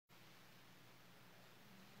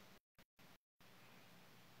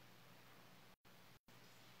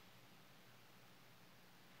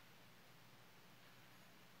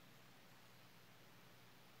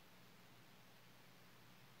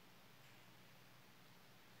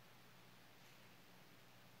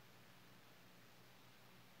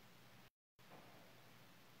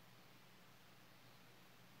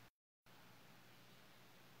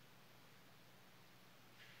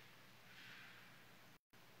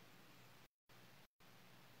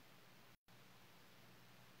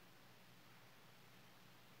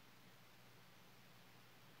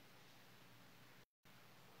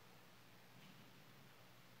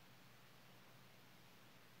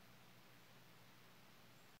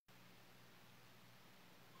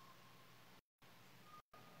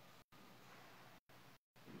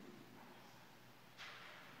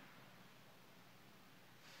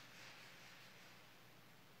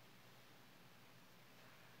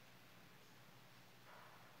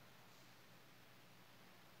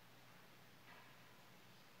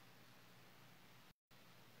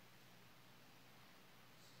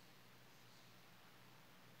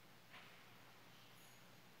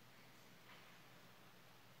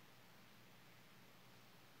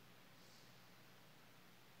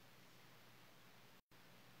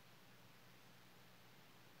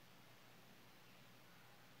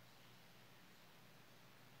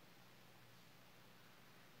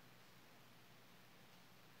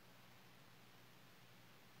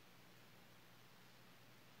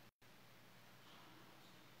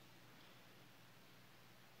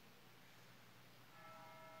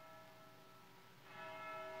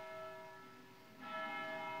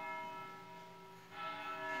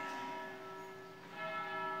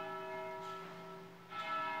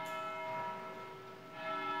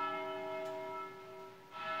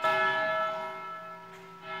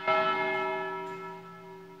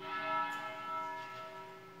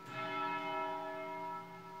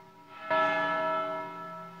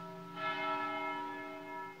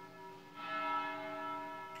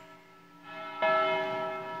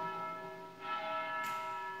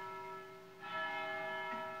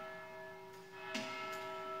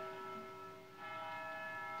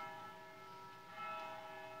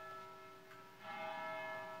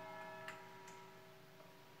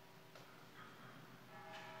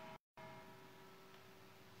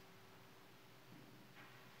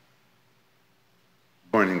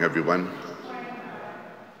morning, everyone,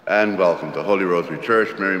 and welcome to Holy Rosary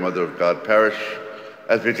Church, Mary, Mother of God Parish,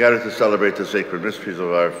 as we gather to celebrate the sacred mysteries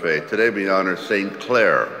of our faith. Today we honor St.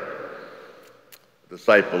 Clare,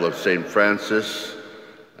 disciple of St. Francis,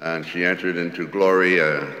 and she entered into glory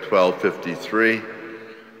in 1253.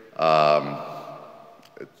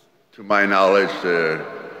 To my knowledge,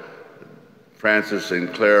 Francis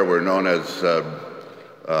and Clare were known as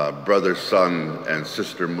brother sun and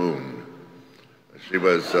sister moon. She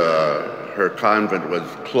was, her convent was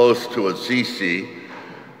close to Assisi,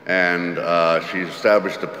 and she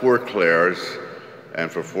established the Poor Clares, and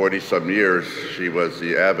for 40-some years she was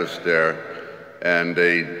the abbess there, and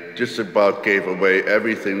they just about gave away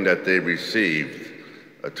everything that they received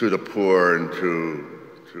to the poor and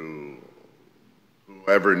to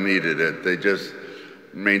whoever needed it. They just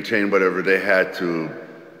maintained whatever they had to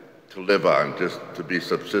live on, just to be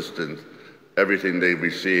subsistent. Everything they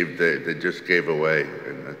received, they just gave away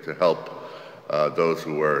and to help those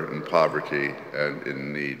who were in poverty and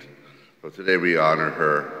in need. So today we honor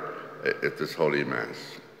her at this Holy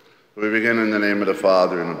Mass. We begin in the name of the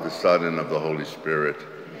Father, and of the Son, and of the Holy Spirit.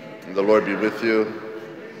 And the Lord be with you.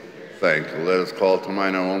 Thank you. Let us call to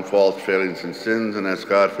mind our own faults, failings, and sins, and ask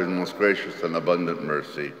God for His most gracious and abundant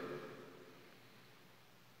mercy.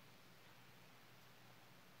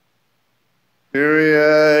 Kyrie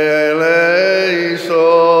eleison.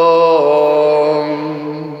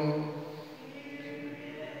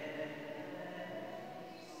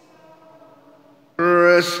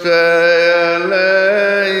 Christe eleison.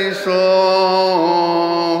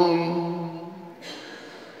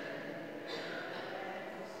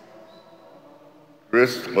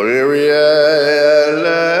 Christ Kyrie eleison.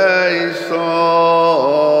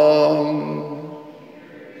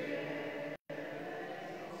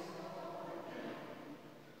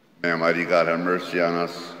 May Almighty God have mercy on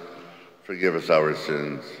us, forgive us our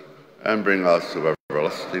sins, and bring us to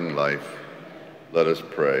everlasting life. Let us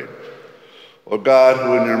pray. O God,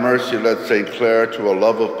 who in your mercy led St. Clare to a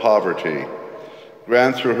love of poverty,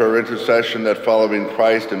 grant through her intercession that following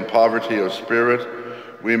Christ in poverty of spirit,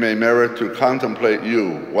 we may merit to contemplate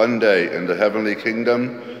you one day in the heavenly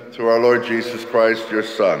kingdom through our Lord Jesus Christ, your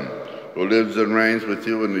Son, who lives and reigns with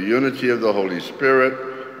you in the unity of the Holy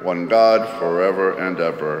Spirit, one God, forever and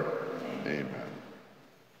ever. Amen.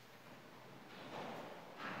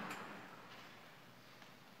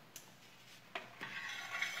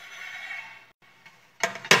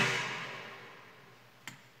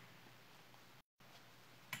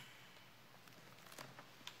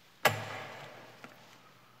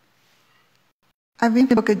 I read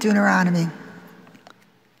the book of Deuteronomy.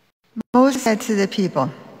 Moses said to the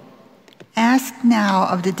people, "Ask now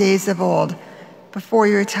of the days of old, before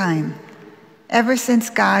your time, ever since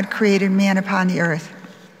God created man upon the earth.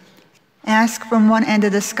 Ask from one end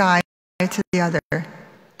of the sky to the other. Did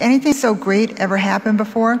anything so great ever happen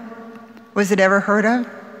before? Was it ever heard of?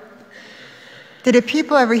 Did a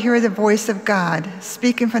people ever hear the voice of God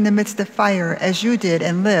speaking from the midst of fire as you did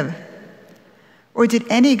and live? Or did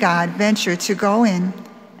any God venture to go in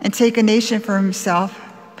and take a nation for himself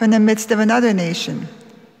from the midst of another nation,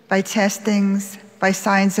 by testings, by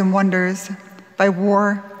signs and wonders, by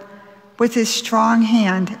war, with his strong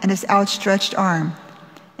hand and his outstretched arm,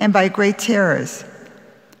 and by great terrors,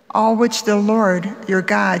 all which the Lord your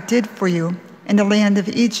God did for you in the land of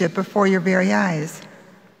Egypt before your very eyes?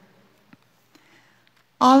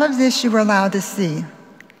 All of this you were allowed to see,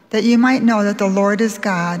 that you might know that the Lord is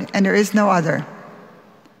God and there is no other.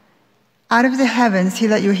 Out of the heavens he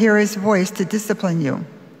let you hear his voice to discipline you.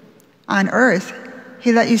 On earth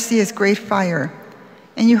he let you see his great fire,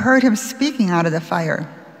 and you heard him speaking out of the fire.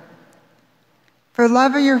 For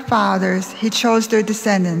love of your fathers, he chose their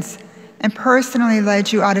descendants and personally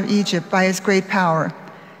led you out of Egypt by his great power,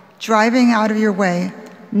 driving out of your way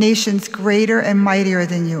nations greater and mightier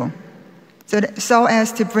than you, so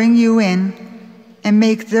as to bring you in and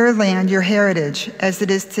make their land your heritage as it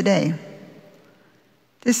is today.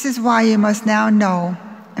 This is why you must now know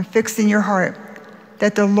and fix in your heart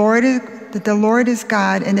that the Lord is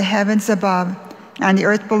God in the heavens above and on the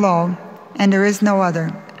earth below, and there is no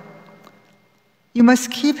other. You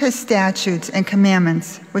must keep his statutes and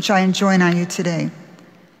commandments, which I enjoin on you today,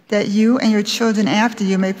 that you and your children after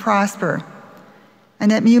you may prosper,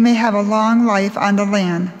 and that you may have a long life on the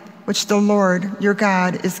land which the Lord your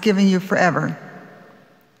God is giving you forever."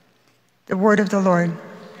 The word of the Lord.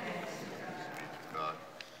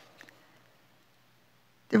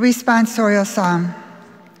 The responsorial psalm.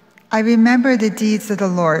 I remember the deeds of the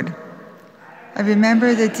Lord. I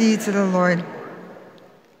remember the deeds of the Lord.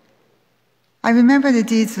 I remember the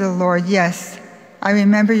deeds of the Lord, yes, I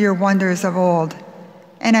remember your wonders of old.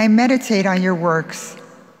 and I meditate on your works.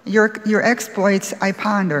 Your exploits I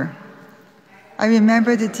ponder. I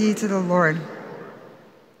remember the deeds of the Lord.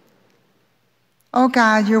 O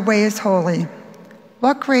God, your way is holy.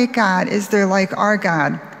 What great God is there like our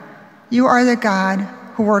God? You are the God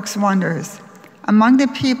who works wonders. Among the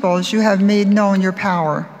peoples you have made known your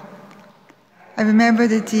power. I remember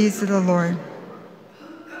the deeds of the Lord.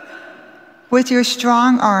 With your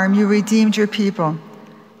strong arm you redeemed your people,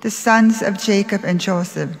 the sons of Jacob and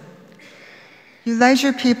Joseph. You led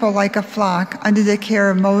your people like a flock under the care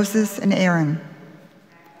of Moses and Aaron.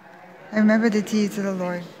 I remember the deeds of the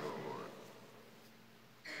Lord.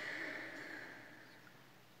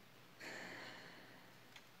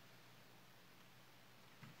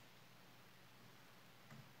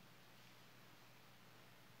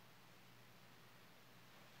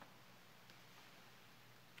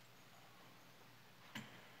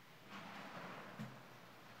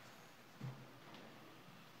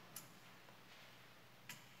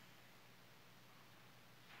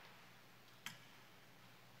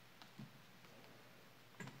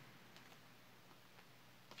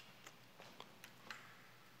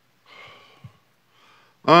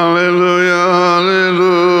 Hallelujah,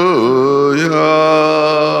 hallelujah,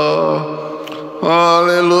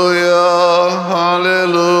 hallelujah,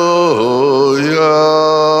 hallelujah.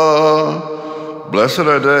 Blessed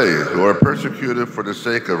are they who are persecuted for the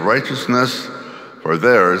sake of righteousness, for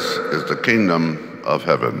theirs is the kingdom of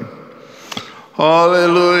heaven.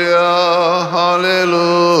 Hallelujah,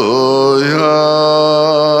 hallelujah.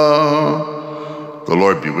 The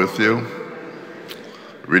Lord be with you.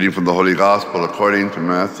 Reading from the Holy Gospel according to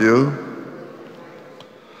Matthew.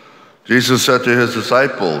 Jesus said to his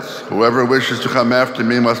disciples, "Whoever wishes to come after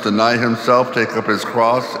me must deny himself, take up his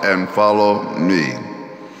cross, and follow me.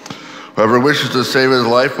 Whoever wishes to save his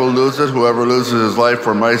life will lose it. Whoever loses his life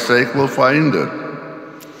for my sake will find it.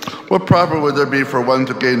 What profit would there be for one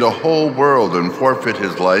to gain the whole world and forfeit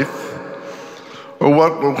his life? Or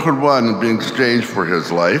what could one be exchanged for his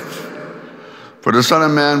life? For the Son of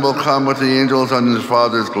Man will come with the angels on his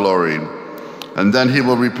Father's glory, and then he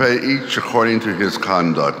will repay each according to his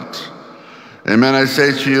conduct. Amen, I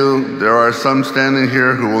say to you, there are some standing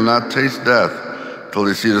here who will not taste death till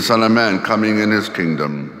they see the Son of Man coming in his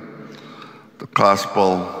kingdom." The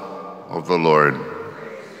Gospel of the Lord.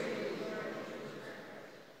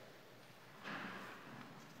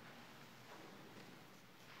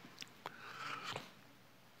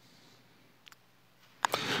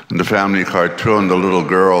 In the family cartoon, the little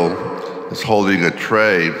girl is holding a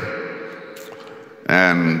tray,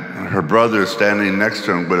 and her brother is standing next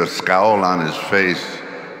to him with a scowl on his face.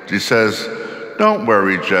 She says, "Don't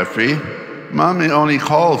worry, Jeffy. Mommy only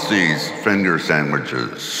calls these finger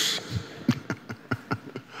sandwiches."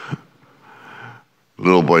 The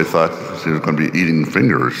little boy thought he was going to be eating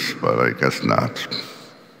fingers, but I guess not.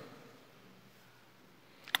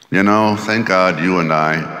 You know, thank God you and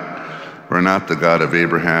I, we're not the God of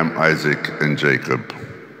Abraham, Isaac, and Jacob.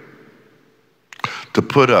 To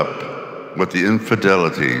put up with the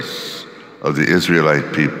infidelities of the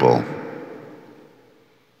Israelite people,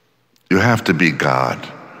 you have to be God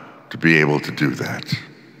to be able to do that.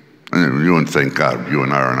 And you wouldn't think God, you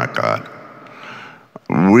and I are not God.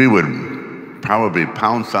 We would probably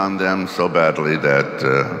pounce on them so badly that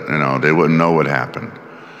they wouldn't know what happened.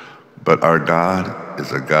 But our God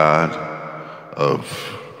is a God of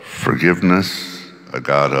forgiveness, a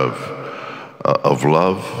God of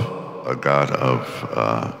love, a God of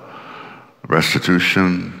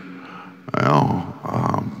restitution.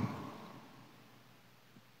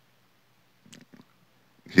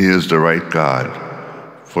 He is the right God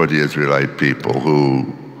for the Israelite people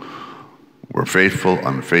who were faithful,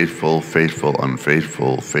 unfaithful, faithful,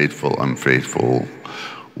 unfaithful, faithful, unfaithful.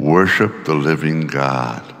 Worship the living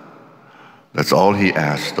God. That's all he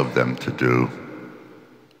asked of them to do.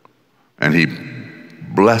 And he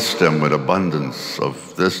blessed them with abundance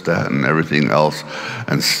of this, that, and everything else,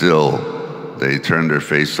 and still they turned their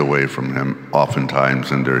face away from him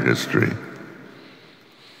oftentimes in their history.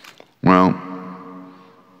 Well,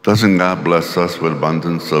 doesn't God bless us with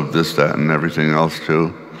abundance of this, that, and everything else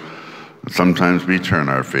too? Sometimes we turn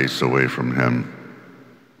our face away from him.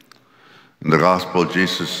 In the gospel,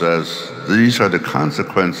 Jesus says, these are the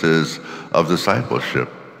consequences of discipleship.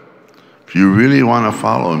 If you really want to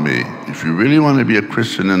follow me, if you really want to be a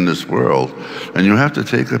Christian in this world, then you have to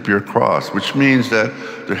take up your cross, which means that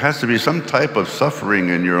there has to be some type of suffering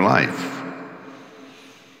in your life.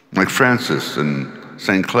 Like Francis and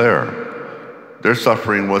St. Clare, their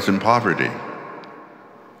suffering was in poverty.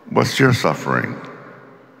 What's your suffering?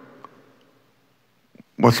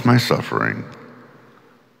 What's my suffering?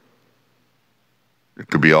 It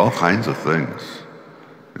could could be all kinds of things.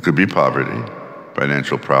 It could be poverty,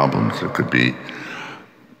 financial problems. It could be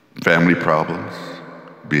family problems.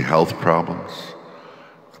 It could be health problems.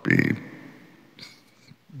 It could be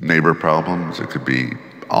neighbor problems. It could be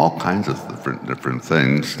all kinds of different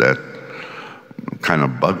things that kind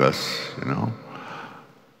of bug us, you know.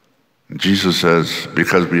 Jesus says,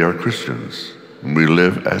 because we are Christians, we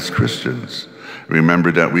live as Christians.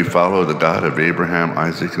 Remember that we follow the God of Abraham,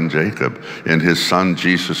 Isaac, and Jacob, and his son,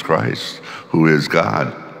 Jesus Christ, who is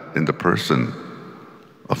God in the person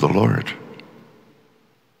of the Lord.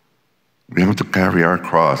 We have to carry our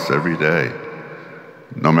cross every day,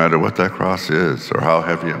 no matter what that cross is or how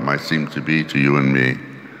heavy it might seem to be to you and me.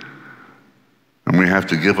 And we have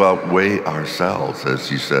to give away ourselves, as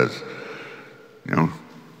he says. You know,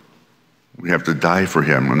 we have to die for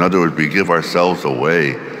him. In other words, we give ourselves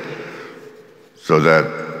away so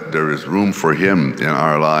that there is room for him in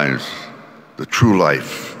our lives, the true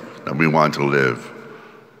life that we want to live,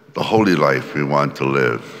 the holy life we want to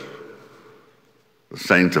live, the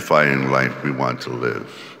sanctifying life we want to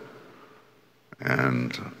live.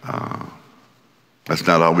 And that's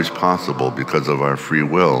not always possible because of our free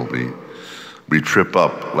will. We trip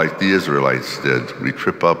up like the Israelites did. We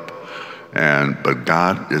trip up, but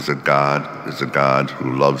God is a God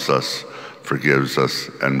who loves us, forgives us,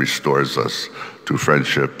 and restores us to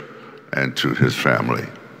friendship and to his family.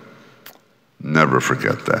 Never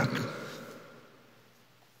forget that.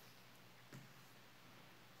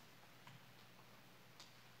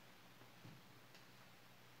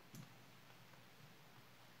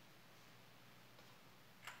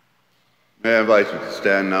 May I invite you to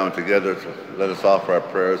stand now together to let us offer our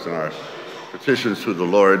prayers and our petitions to the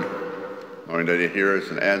Lord, knowing that he hears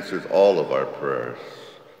and answers all of our prayers.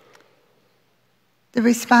 The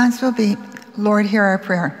response will be, Lord, hear our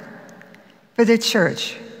prayer. For the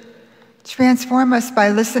church, transform us by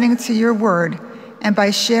listening to your word and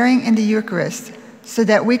by sharing in the Eucharist so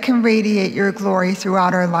that we can radiate your glory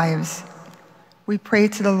throughout our lives. We pray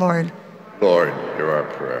to the Lord. Lord, hear our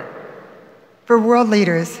prayer. For world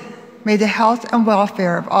leaders, may the health and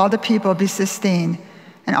welfare of all the people be sustained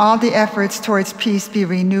and all the efforts towards peace be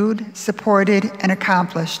renewed, supported, and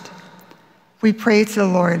accomplished. We pray to the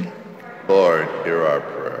Lord. Lord, hear our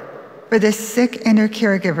prayer. For the sick and their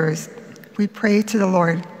caregivers, we pray to the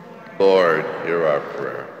Lord. Lord, hear our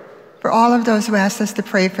prayer. For all of those who ask us to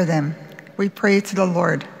pray for them, we pray to the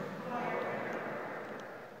Lord.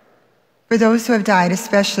 For those who have died,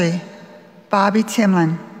 especially Bobby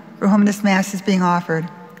Timlin, for whom this Mass is being offered,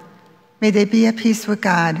 may they be at peace with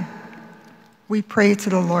God. We pray to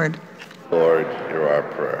the Lord. Lord, hear our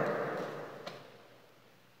prayer.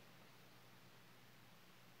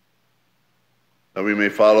 That we may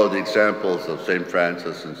follow the examples of St.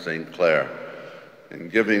 Francis and St. Clare in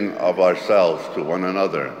giving of ourselves to one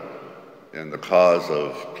another in the cause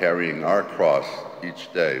of carrying our cross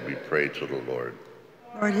each day, we pray to the Lord.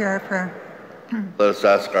 Lord, hear our prayer. Let us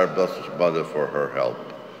ask our Blessed Mother for her help.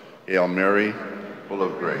 Hail Mary, full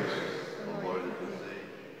of grace. The Lord is with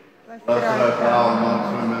thee. Blessed art thou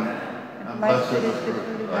amongst women, and blessed is the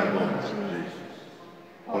fruit of thy womb, Jesus.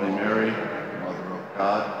 Holy Mary, Mother of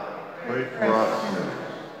God, pray for us sinners,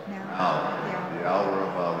 now and at the hour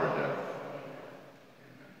of our death.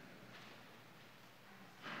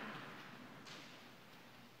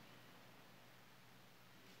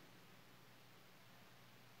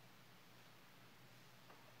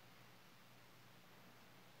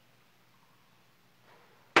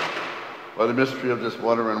 By the mystery of this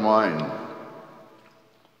water and wine,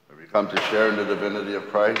 we come to share in the divinity of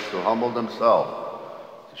Christ, who humbled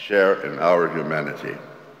himself to share in our humanity.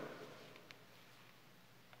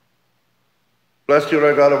 Bless you,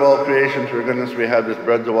 Lord God of all creation. Through your goodness we have this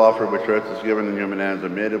bread to offer, which earth is given in human hands,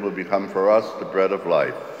 and made it will become for us the bread of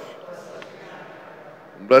life.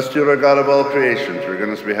 Bless you, Lord God of all creation. Through your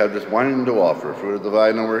goodness we have this wine to offer, fruit of the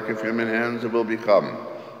vine and work of human hands, it will become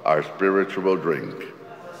our spiritual drink.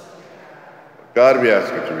 God, we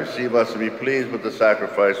ask you to receive us and be pleased with the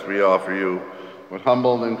sacrifice we offer you with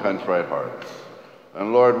humble and contrite hearts.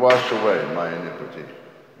 And Lord, wash away my iniquity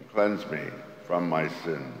and cleanse me from my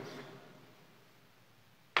sins.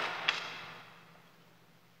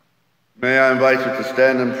 May I invite you to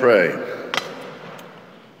stand and pray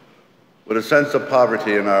with a sense of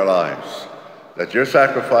poverty in our lives, that your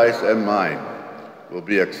sacrifice and mine will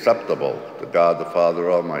be acceptable to God the Father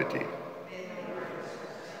Almighty.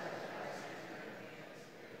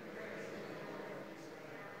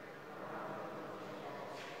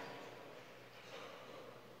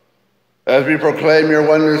 As we proclaim your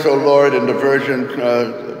wonders, O Lord, in the Virgin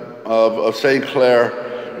of St.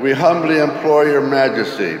 Clare, we humbly implore your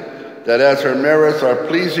majesty that as her merits are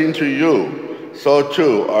pleasing to you, so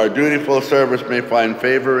too our dutiful service may find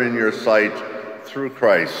favor in your sight through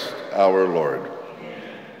Christ our Lord.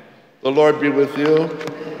 The Lord be with you.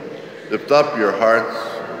 Lift up your hearts.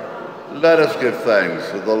 Let us give thanks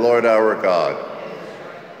to the Lord our God.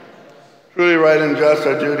 Truly right and just,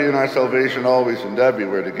 our duty and our salvation always and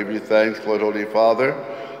everywhere to give you thanks, Lord, Holy Father,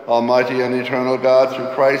 Almighty and eternal God, through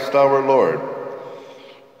Christ our Lord.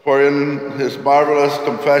 For in his marvelous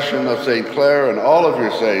confession of St. Clare and all of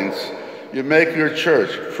your saints, you make your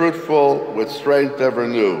church fruitful with strength ever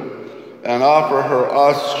new, and offer her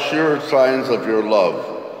us sure signs of your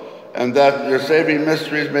love. And that your saving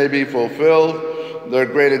mysteries may be fulfilled, their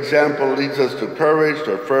great example leads us to courage,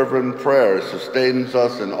 their fervent prayer sustains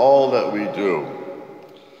us in all that we do.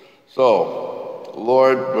 So,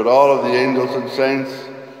 Lord, with all of the angels and saints,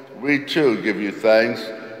 we too give you thanks,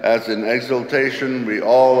 as in exultation we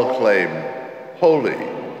all acclaim, Holy,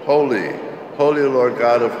 holy, holy Lord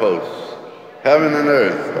God of hosts. Heaven and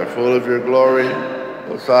earth are full of your glory.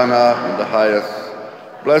 Hosanna in the highest.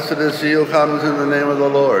 Blessed is he who comes in the name of the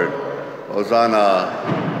Lord.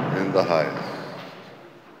 Hosanna in the highest.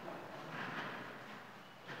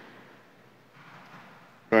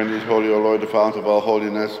 Grant these holy, O Lord, the fount of all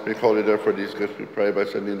holiness. Make holy, therefore, these gifts, we pray, by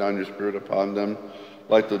sending down your Spirit upon them,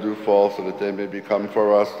 like the dew fall, so that they may become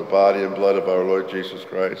for us the body and blood of our Lord Jesus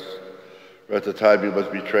Christ. For at the time he was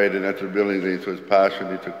betrayed and entered willingly into his passion,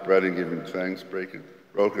 he took bread and giving thanks,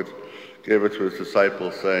 broke it, gave it to his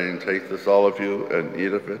disciples, saying, Take this, all of you, and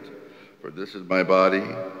eat of it, for this is my body,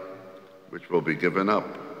 which will be given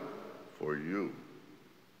up for you.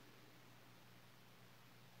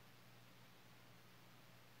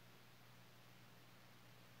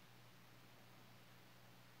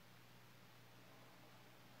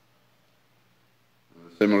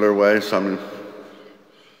 In a similar way, when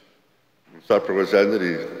supper was ended,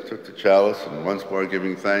 he took the chalice, and once more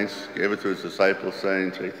giving thanks, gave it to his disciples,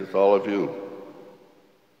 saying, Take this, all of you,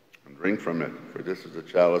 and drink from it, for this is the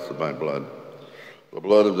chalice of my blood, the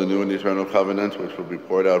blood of the new and eternal covenant, which will be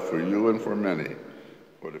poured out for you and for many,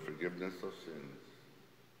 for the forgiveness of sins.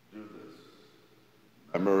 Do this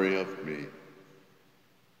in memory of me.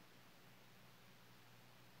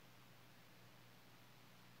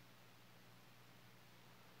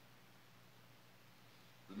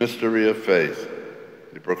 The mystery of faith.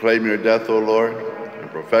 We proclaim your death, O Lord, and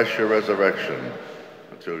profess your resurrection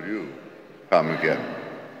until you come again.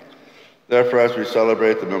 Therefore, as we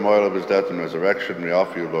celebrate the memorial of his death and resurrection, we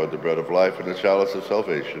offer you, Lord, the bread of life and the chalice of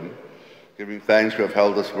salvation, giving thanks you have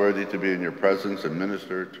held us worthy to be in your presence and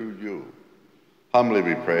minister to you. Humbly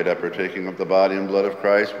we pray that, partaking of the body and blood of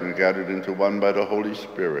Christ, we are gathered into one by the Holy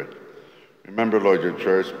Spirit. Remember, Lord, your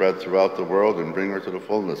church spread throughout the world, and bring her to the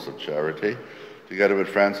fullness of charity, together with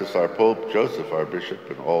Francis our Pope, Joseph our Bishop,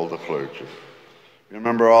 and all the clergy.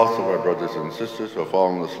 Remember also our brothers and sisters who have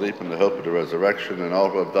fallen asleep in the hope of the resurrection, and all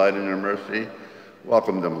who have died in your mercy.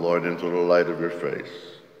 Welcome them, Lord, into the light of your face.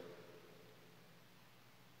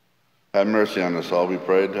 Have mercy on us all, we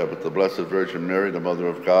pray, that with the Blessed Virgin Mary, the Mother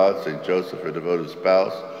of God, St. Joseph, her devoted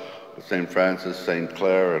spouse, with St. Francis, St.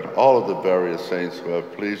 Clare, and all of the various saints who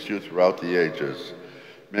have pleased you throughout the ages,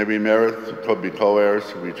 may we merit to be co-heirs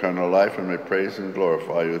of eternal life, and may praise and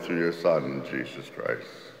glorify you through your Son, Jesus Christ.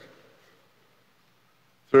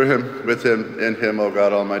 Through him, with him, in him, O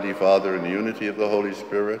God, Almighty Father, in the unity of the Holy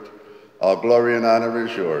Spirit, all glory and honor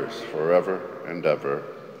is yours forever and ever.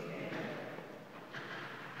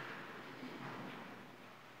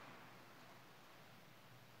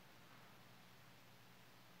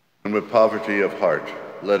 And with poverty of heart,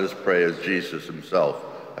 let us pray as Jesus himself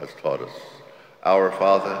has taught us. Our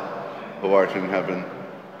Father, who art in heaven,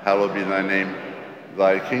 hallowed be thy name.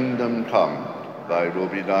 Thy kingdom come, thy will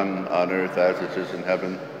be done on earth as it is in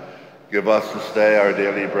heaven. Give us this day our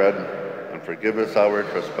daily bread, and forgive us our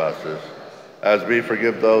trespasses, as we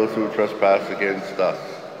forgive those who trespass against us.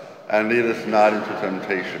 And lead us not into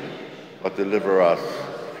temptation, but deliver us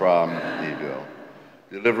from evil.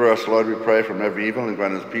 Deliver us, Lord, we pray, from every evil, and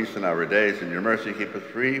grant us peace in our days. In your mercy, keep us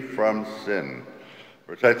free from sin.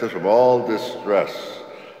 Protect us from all distress,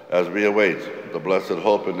 as we await the blessed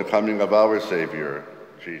hope and the coming of our Savior,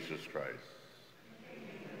 Jesus Christ.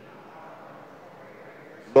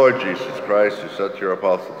 Lord Jesus Christ, you said to your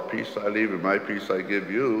apostles, Peace I leave, and my peace I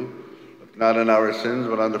give you. Look not on our sins,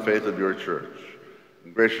 but on the faith of your church.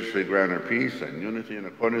 And graciously grant her peace and unity in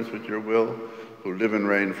accordance with your will, who live and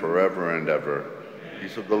reign forever and ever.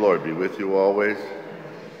 Peace of the Lord be with you always.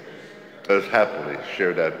 Let us happily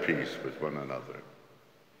share that peace with one another.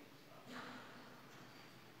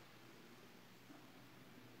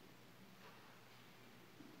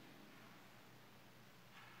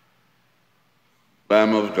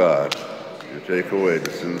 Lamb of God, you take away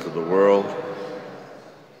the sins of the world.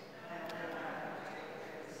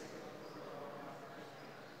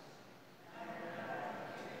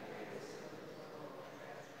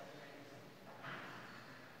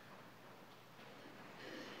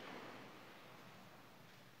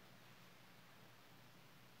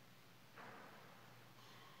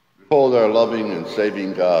 Behold our loving and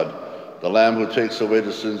saving God, the Lamb who takes away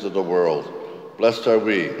the sins of the world. Blessed are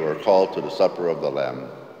we who are called to the supper of the Lamb.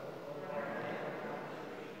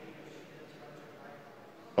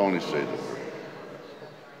 Only say the word.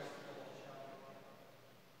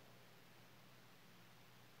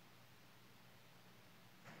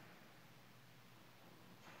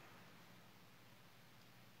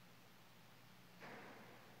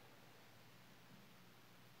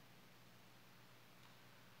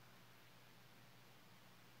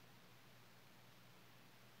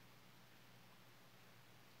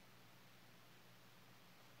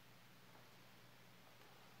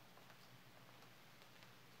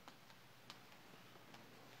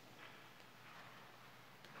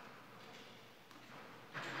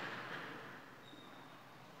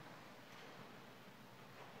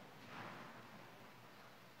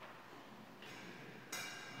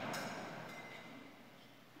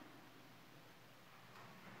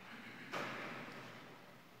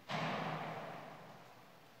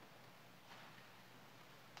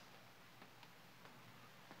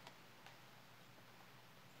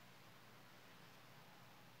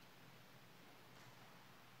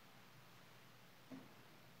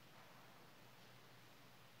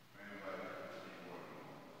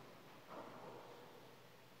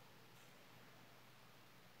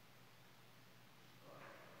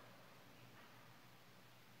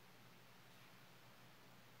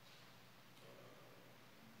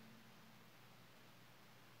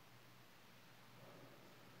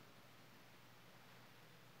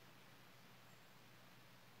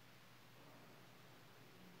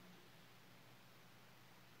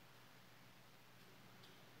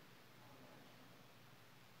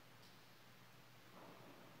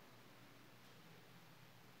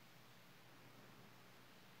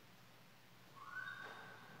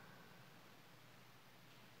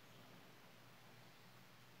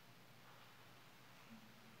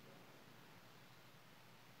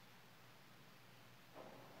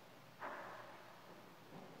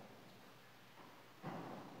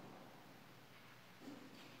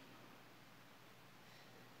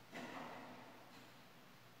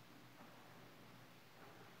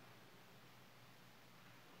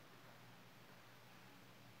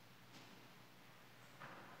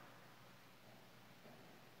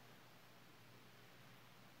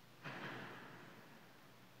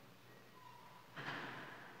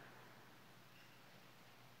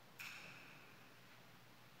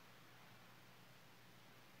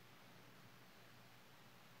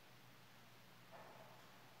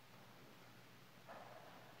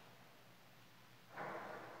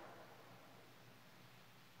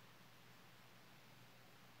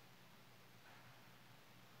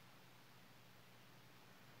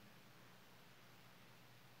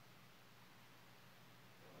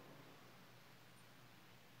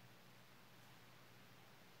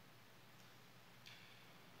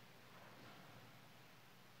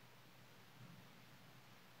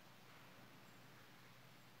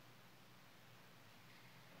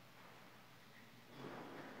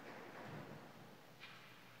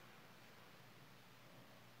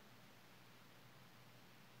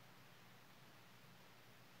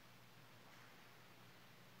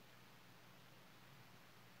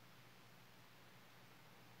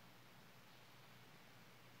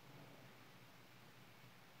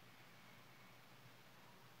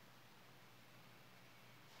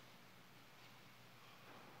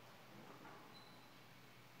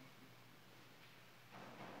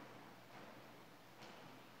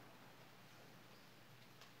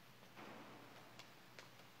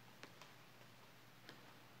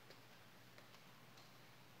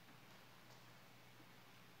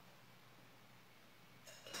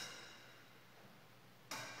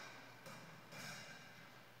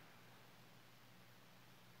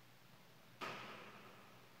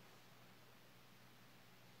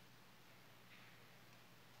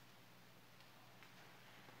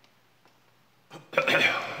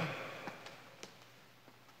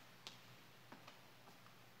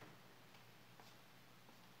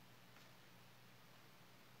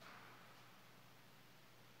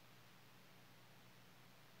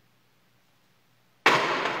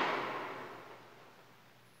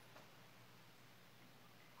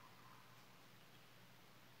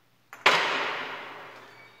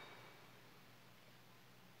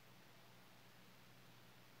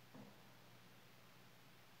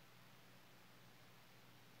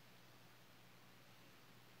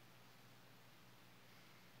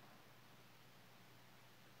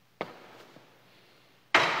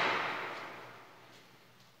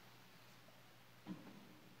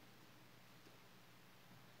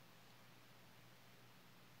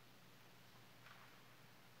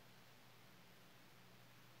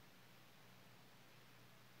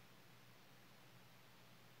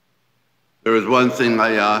 There is one thing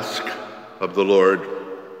I ask of the Lord,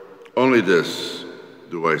 only this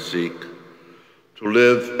do I seek, to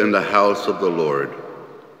live in the house of the Lord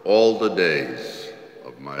all the days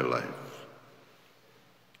of my life.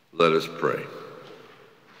 Let us pray.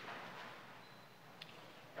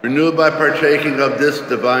 Renewed by partaking of this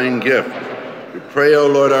divine gift, we pray, O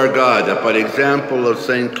Lord our God, that by the example of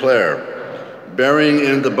St. Clare, bearing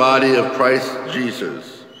in the body of Christ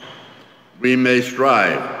Jesus, we may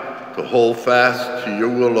strive to hold fast to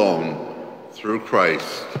you alone through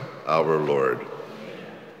Christ our Lord.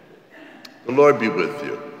 The Lord be with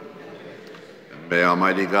you. And may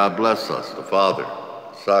Almighty God bless us, the Father,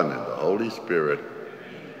 the Son, and the Holy Spirit.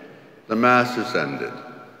 The Mass is ended.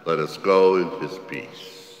 Let us go in his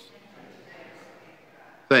peace.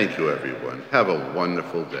 Thank you, everyone. Have a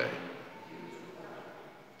wonderful day.